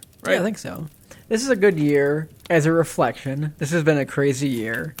year, right? Yeah, I think so. This is a good year as a reflection. This has been a crazy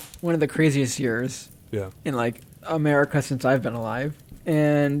year. One of the craziest years Yeah. in like America since I've been alive.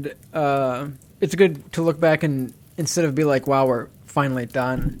 And it's good to look back and instead of be like, wow, we're finally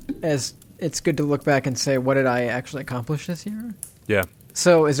done, as it's good to look back and say, what did I actually accomplish this year? Yeah.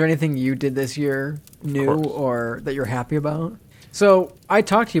 So is there anything you did this year new course. or that you're happy about? So I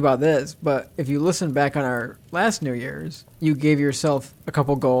talked to you about this, but if you listen back on our last New Year's, you gave yourself a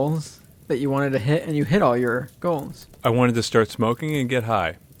couple goals that you wanted to hit, and you hit all your goals. I wanted to start smoking and get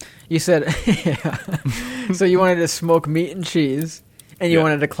high. You said, yeah. So you wanted to smoke meat and cheese, and you Yeah.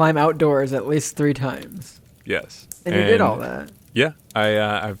 wanted to climb outdoors at least 3 times. Yes. And you did all that. Yeah,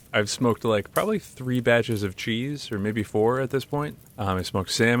 I've smoked like probably 3 batches of cheese, or maybe 4 at this point. I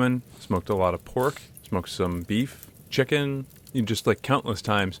smoked salmon, smoked a lot of pork, smoked some beef, chicken, just like countless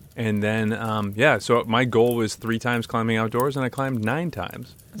times. And then, so my goal was 3 times climbing outdoors, and I climbed 9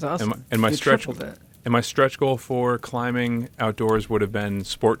 times. That's awesome. And my You stretch, tripled it. and my stretch goal for climbing outdoors would have been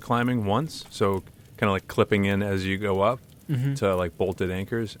sport climbing once, so kind of like clipping in as you go up to like bolted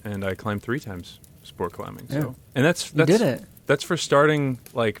anchors, and I climbed 3 times sport climbing. Yeah. So, and that's You did it. That's for starting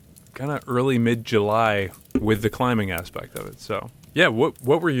like kind of early mid-July with the climbing aspect of it. So, yeah, what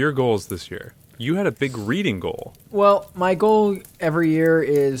were your goals this year? You had a big reading goal. Well, my goal every year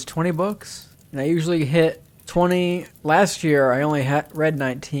is 20 books, and I usually hit 20. Last year, I only read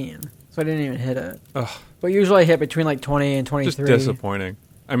 19, so I didn't even hit it. Ugh. But usually I hit between like 20 and Just 23. disappointing.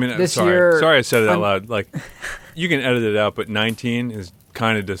 I mean, This sorry. year, Sorry I said it out I'm- loud. Like, you can edit it out, but 19 is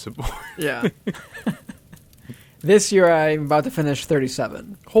kind of disappointing. Yeah. This year, I'm about to finish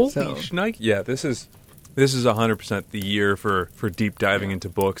 37. Holy So- shnikes. Yeah, this is 100% the year for deep diving into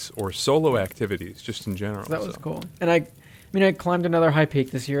books or solo activities, just in general. That was cool. And I I climbed another high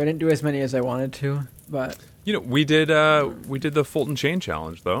peak this year. I didn't do as many as I wanted to, but You know, we did the Fulton Chain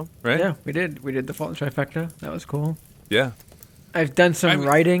Challenge, though, right? yeah, we did. We did the Fulton Trifecta. That was cool. Yeah. I've done some I mean-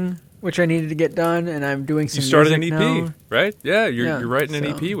 writing, which I needed to get done, and I'm doing some You started an music EP, now. right? Yeah, Yeah, you're writing an so-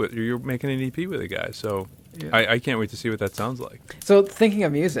 EP you're making an EP with a guy. So Yeah. I can't wait to see what that sounds like. So thinking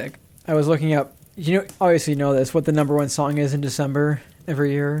of music, I was looking up. Obviously you know this. What the number 1 song is in December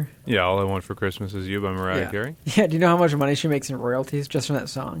every year? Yeah, All I Want for Christmas Is You by Mariah Yeah. Carey. Yeah. Do you know how much money she makes in royalties just from that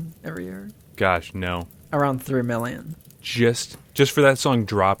song every year? Gosh, no. Around $3 million. Just for that song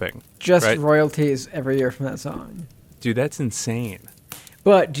dropping. Just Right. royalties every year from that song. Dude, that's insane.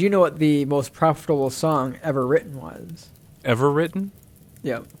 But do you know what the most profitable song ever written was? Ever written?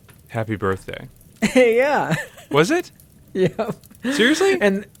 Yep. Happy Birthday. Yeah. Was it? Yep. Seriously?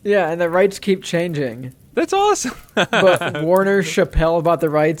 And the rights keep changing. That's awesome. But Warner Chappelle bought the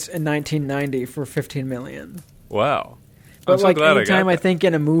rights in 1990 for $15 million. Wow. But I'm so like glad anytime I I got that. think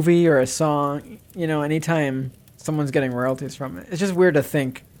in a movie or a song, anytime someone's getting royalties from it, it's just weird to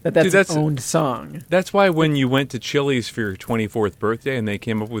think that that's, Dude, that's- an owned song. That's why when you went to Chili's for your 24th birthday and they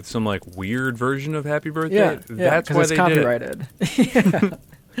came up with some like weird version of Happy Birthday, Yeah, that's 'cause why it's they copyrighted. did it.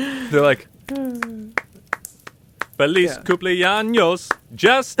 They're like, Feliz Yeah. cumpleaños,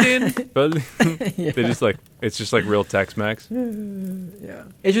 Justin. Yeah. They just like, it's just like real Tex-Mex. Yeah,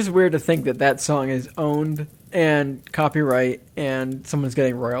 it's just weird to think that song is owned and copyright, and someone's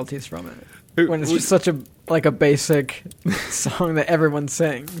getting royalties from it. When it's just such a basic song that everyone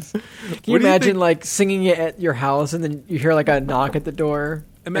sings. Can you What do you imagine think- like singing it at your house and then you hear like a knock at the door?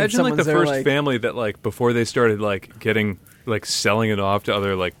 and Imagine like the someone's there, first family that like before they started like getting like selling it off to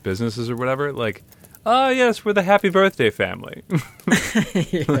other like businesses or whatever, like, oh yes, we're the Happy Birthday family.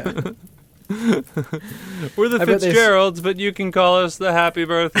 Yeah. We're the I bet they- Fitzgeralds, but you can call us the Happy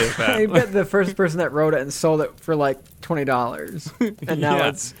Birthday I family. bet the first person that wrote it and sold it for like $20, and now Yeah.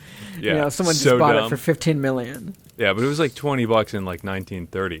 it's Yeah, someone just so bought dumb. it for $15 million. Yeah, but it was like $20 in like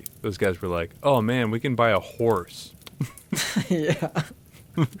 1930. Those guys were like, "Oh man, we can buy a horse." Yeah.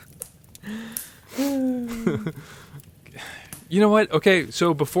 You know what? Okay,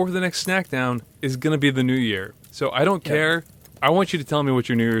 so before the next snack down is going to be the new year. So I don't Yeah. care. I want you to tell me what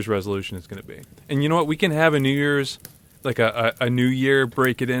your New Year's resolution is going to be. And you know what? We can have a New Year's, like a New Year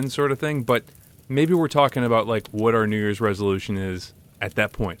break it in sort of thing, but maybe we're talking about like what our New Year's resolution is at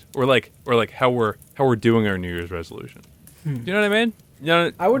that point, or like how we're doing our New Year's resolution. You know what I mean? You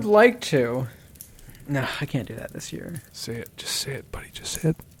know, I would like to. No, I can't do that this year. say it. Just say it, buddy. Just say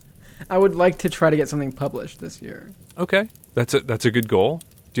it. I would like to try to get something published this year. Okay, that's a good goal.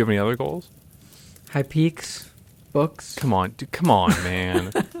 Do you have any other goals? High Peaks, books. Come on, dude, come on,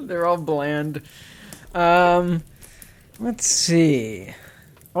 man. They're all bland. Let's see.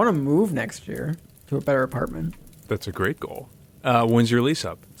 I want to move next year to a better apartment. That's a great goal. When's your lease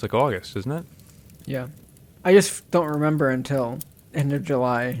up? It's like August, isn't it? Yeah. I just don't remember until end of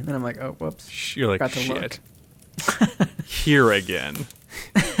July. And then I'm like, oh, whoops. You're like, Got to shit. Here again.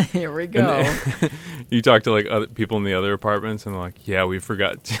 Here we go. You talk to like other people in the other apartments, and they're like, yeah, we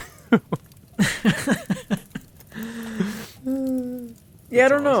forgot to. Yeah, I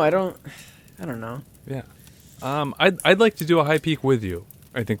don't know. I don't know. Yeah. I'd like to do a high peak with you.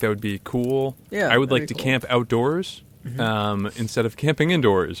 I think that would be cool. Yeah, I would that'd like be to cool. camp outdoors instead of camping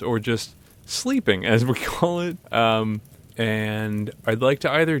indoors, or just sleeping, as we call it. And I'd like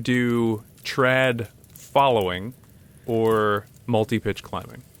to either do trad following or multi-pitch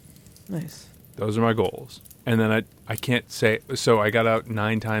climbing. Nice. Those are my goals. And then I can't say... So I got out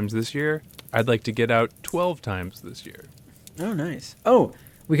 9 times this year. I'd like to get out 12 times this year. Oh, nice. Oh,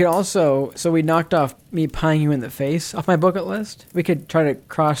 we could also... So we knocked off me pieing you in the face off my bucket list. We could try to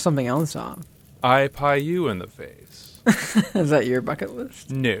cross something else off. I pie you in the face. Is that your bucket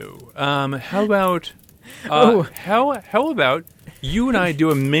list? No. How about... Oh. How about you and I do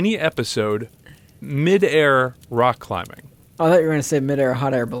a mini episode mid-air rock climbing? Oh, I thought you were going to say mid-air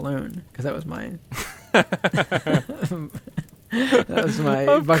hot air balloon, because that was my... that was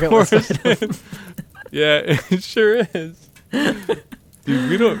my bucket list item. Yeah, it sure is.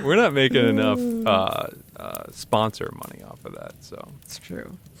 Dude, we're not making enough sponsor money off of that, so. It's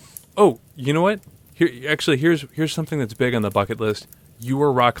true. Oh, you know what? Here's something that's big on the bucket list. You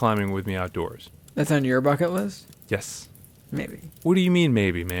are rock climbing with me outdoors. That's on your bucket list? Yes. Maybe. What do you mean,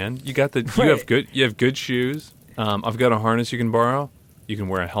 maybe, man? You got the Wait. you have good shoes. I've got a harness you can borrow. You can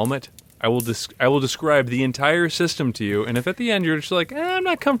wear a helmet. I will describe the entire system to you, and if at the end you're just like, I'm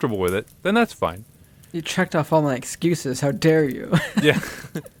not comfortable with it, then that's fine. You checked off all my excuses. How dare you? Yeah.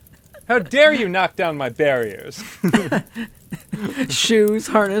 How dare you knock down my barriers? Shoes,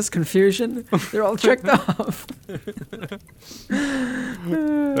 harness, confusion. They're all checked off.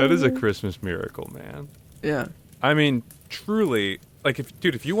 That is a Christmas miracle, man. Yeah. I mean, truly, like,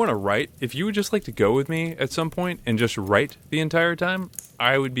 if you want to write, if you would just like to go with me at some point and just write the entire time,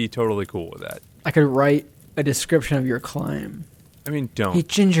 I would be totally cool with that. I could write a description of your climb. I mean, don't. He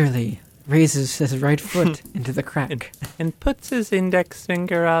gingerly raises his right foot into the crack. And puts his index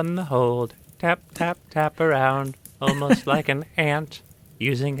finger on the hold. Tap, tap, tap around, almost like an ant,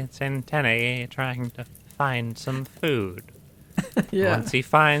 using its antennae, trying to find some food. Yeah. Once he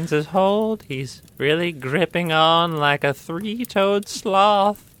finds his hold, he's really gripping on like a 3-toed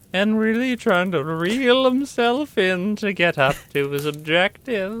sloth and really trying to reel himself in to get up to his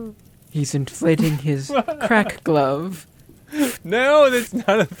objective. He's inflating his crack glove. No, that's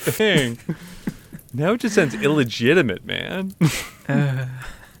not a thing. Now it just sounds illegitimate, man. But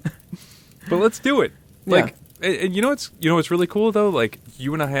let's do it. Like, and you know what's really cool though? Like,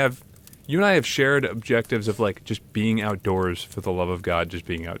 you and I have shared objectives of like just being outdoors for the love of God, just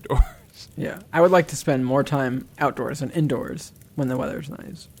being outdoors. Yeah. I would like to spend more time outdoors than indoors when the weather's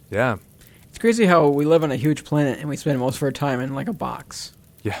nice. Yeah. It's crazy how we live on a huge planet and we spend most of our time in like a box.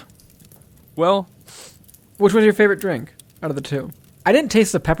 Yeah. Well, Which was your favorite drink out of the two? I didn't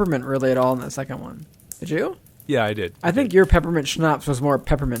taste the peppermint really at all in the second one. Did you? yeah, I did. I think your peppermint schnapps was more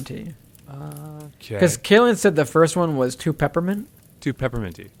pepperminty. Okay. Because Kaylin said the first one was too peppermint. Too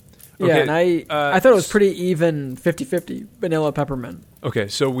pepperminty. Yeah, Okay, and I thought it was pretty even 50-50 vanilla peppermint. Okay,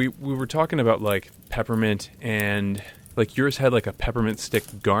 so we were talking about like peppermint, and like yours had like a peppermint stick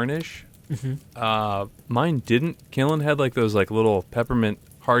garnish. Mm-hmm. Mine didn't. Kaylin had like those like little peppermint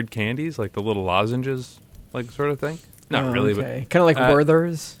hard candies, like the little lozenges, like sort of thing. Not really, but Kind of like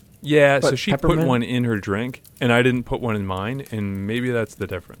Werther's. yeah. So But she peppermint? put one in her drink, and I didn't put one in mine, and maybe that's the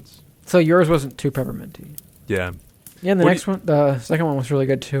difference. So yours wasn't too pepperminty. Yeah, Yeah, and the What do next one, the second one was really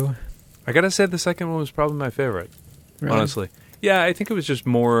good too. I gotta say the second one was probably my favorite. Really? Honestly. Yeah, I think it was just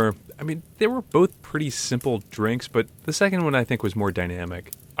more... I mean, they were both pretty simple drinks, but the second one I think was more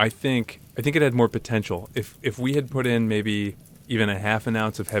dynamic. I think it had more potential. If we had put in maybe even a half an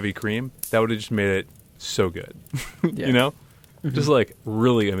ounce of heavy cream, that would have just made it so good. Yeah. You know? Just like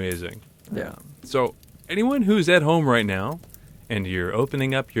really amazing. Yeah. So anyone who's at home right now and you're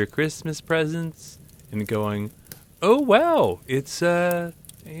opening up your Christmas presents and going, oh, wow, it's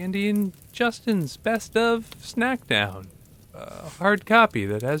Andy and Justin's Best of Snackdown. Hard copy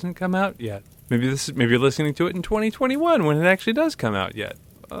that hasn't come out yet. Maybe you're listening to it in 2021 when it actually does come out yet.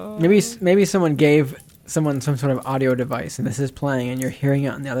 Maybe someone gave someone some sort of audio device, and this is playing, and you're hearing it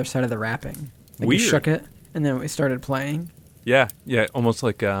on the other side of the wrapping. Like Weird. You shook it, and then it started playing. Yeah, almost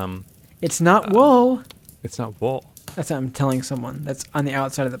like It's not wool. it's not wool. That's what I'm telling someone that's on the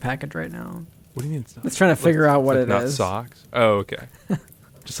outside of the package right now. What do you mean it's not? It's trying to figure out what like it not is. Socks. Oh, okay.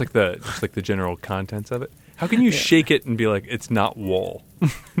 just like the general contents of it. How can you shake it and be like it's not wool?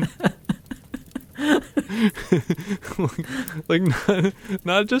 like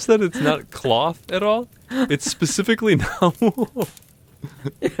not just that it's not cloth at all. It's specifically not wool.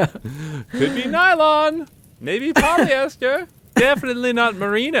 Could be nylon, maybe polyester. Definitely not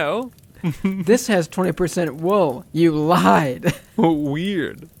merino. This has 20% wool. You lied.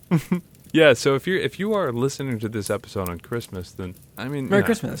 Weird. Yeah, so if you are listening to this episode on Christmas, then I mean Merry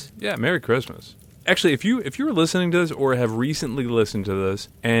Christmas. Yeah, Merry Christmas. Actually, if you were listening to this or have recently listened to this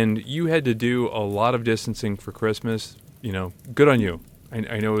and you had to do a lot of distancing for Christmas, good on you.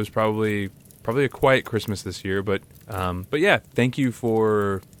 I know it was probably a quiet Christmas this year, but yeah, thank you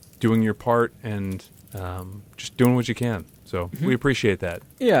for doing your part and just doing what you can. So we appreciate that.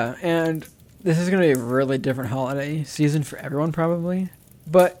 Yeah, and this is going to be a really different holiday season for everyone probably.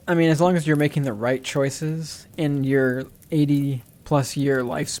 But, I mean, as long as you're making the right choices in your 80-plus year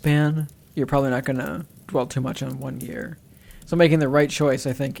lifespan, you're probably not going to dwell too much on one year. So making the right choice,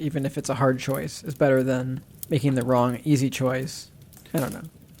 I think, even if it's a hard choice, is better than making the wrong, easy choice. I don't know.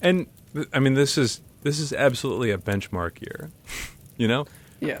 And, I mean, this is absolutely a benchmark year. Yeah.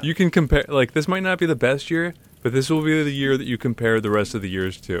 You can compare, like, this might not be the best year, but this will be the year that you compare the rest of the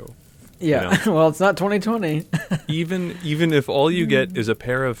years to. Yeah, well, it's not 2020. even if all you get is a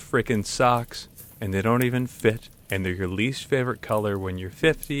pair of frickin' socks and they don't even fit and they're your least favorite color when you're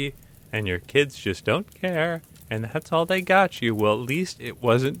 50 and your kids just don't care and that's all they got you, well, at least it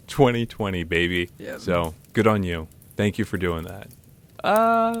wasn't 2020, baby. Yeah. So, good on you. Thank you for doing that.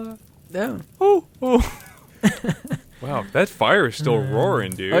 Yeah. Oh. Wow, that fire is still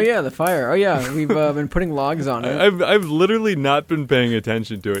roaring, dude. Oh, yeah, the fire. Oh, yeah, we've been putting logs on it. I've literally not been paying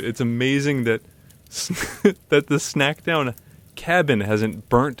attention to it. It's amazing that that the Snackdown cabin hasn't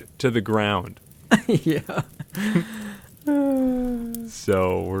burnt to the ground. Yeah.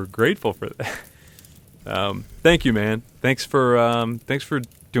 So we're grateful for that. Thank you, man. Thanks for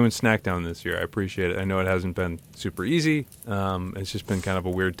doing Snackdown this year. I appreciate it. I know it hasn't been super easy. It's just been kind of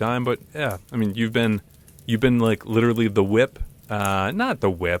a weird time, but yeah, I mean, you've been like literally the whip. Not the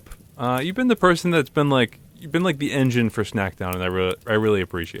whip. You've been the person that's been like the engine for Snackdown, and I really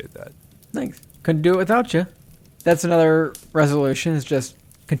appreciate that. Thanks. Couldn't do it without you. That's another resolution, is just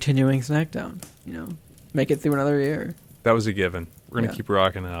continuing Snackdown. Make it through another year. That was a given. We're gonna keep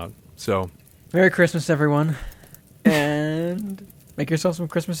rocking out. So, Merry Christmas, everyone. And make yourself some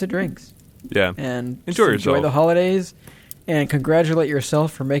Christmassy drinks. yeah. And Enjoy just yourself. Enjoy the holidays. And congratulate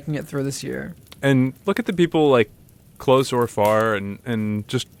yourself for making it through this year. And look at the people like close or far, and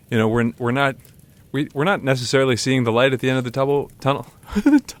just we're not necessarily seeing the light at the end of the tunnel. Double.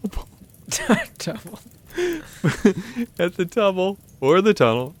 At the tunnel or the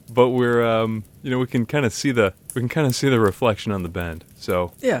tunnel, but we're we can kind of see the reflection on the bend.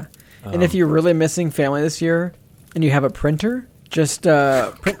 So Yeah. And if you're really missing family this year and you have a printer, just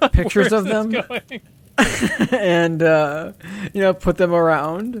print pictures of them and put them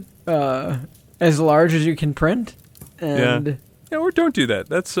around as large as you can print. And or don't do that.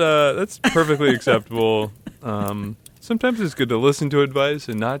 That's perfectly acceptable. Sometimes it's good to listen to advice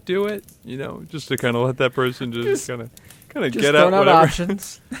and not do it. Just to kind of let that person just kind of get out whatever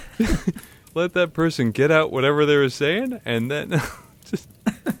options. let that person get out whatever they were saying, and then just.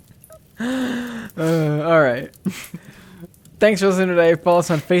 All right. Thanks for listening today. Follow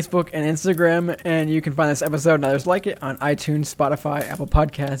us on Facebook and Instagram, and you can find this episode and others like it on iTunes, Spotify, Apple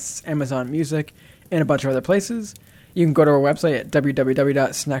Podcasts, Amazon Music, and a bunch of other places. You can go to our website at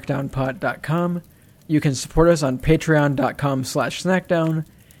www.snackdownpod.com. You can support us on patreon.com/snackdown,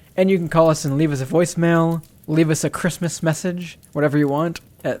 and you can call us and leave us a voicemail, leave us a Christmas message, whatever you want,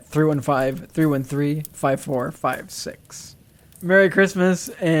 at 315-313-5456. Merry Christmas,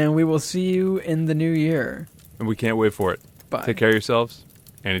 and we will see you in the new year. And we can't wait for it. Bye. Take care of yourselves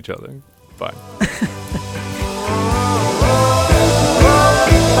and each other. Bye.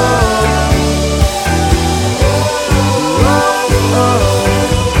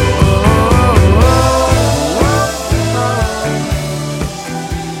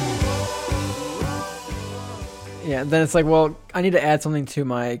 Yeah, then it's like, well, I need to add something to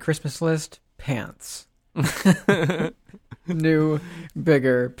my Christmas list. Pants. new,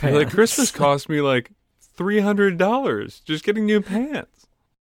 bigger pants. Like Christmas cost me like $300 just getting new pants.